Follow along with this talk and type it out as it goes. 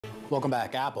Welcome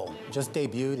back. Apple just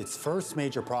debuted its first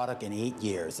major product in 8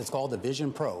 years. It's called the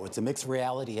Vision Pro. It's a mixed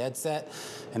reality headset,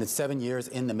 and it's 7 years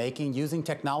in the making using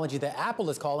technology that Apple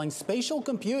is calling spatial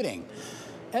computing.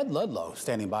 Ed Ludlow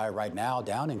standing by right now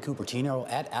down in Cupertino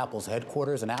at Apple's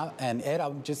headquarters. And Ed,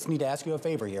 I just need to ask you a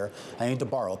favor here. I need to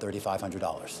borrow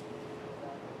 $3,500.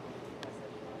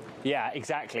 Yeah,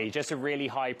 exactly. Just a really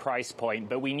high price point.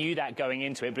 But we knew that going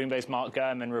into it. Bloomberg's Mark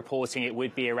Gurman reporting it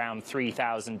would be around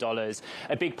 $3,000.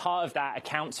 A big part of that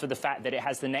accounts for the fact that it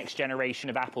has the next generation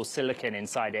of Apple silicon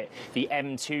inside it, the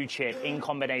M2 chip in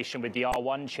combination with the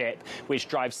R1 chip, which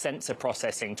drives sensor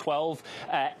processing. 12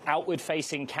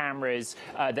 outward-facing cameras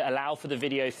that allow for the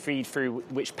video feed-through,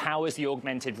 which powers the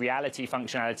augmented reality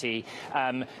functionality.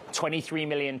 23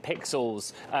 million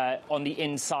pixels on the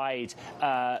inside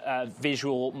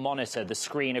visual monitor, the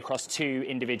screen across two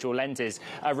individual lenses.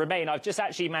 Remain, I've just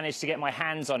actually managed to get my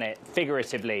hands on it,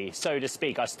 figuratively, so to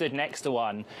speak. I stood next to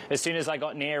one. As soon as I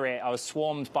got near it, I was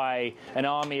swarmed by an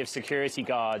army of security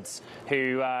guards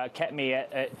who kept me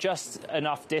at just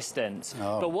enough distance.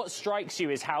 Oh. But what strikes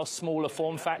you is how small a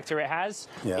form factor it has.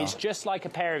 Yeah. It's just like a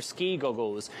pair of ski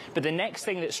goggles. But the next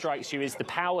thing that strikes you is the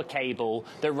power cable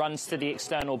that runs to the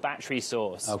external battery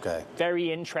source. Okay.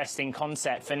 Very interesting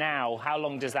concept. For now, how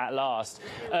long does that last?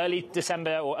 Early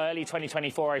December or early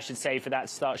 2024, I should say, for that to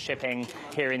start shipping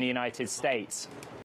here in the United States.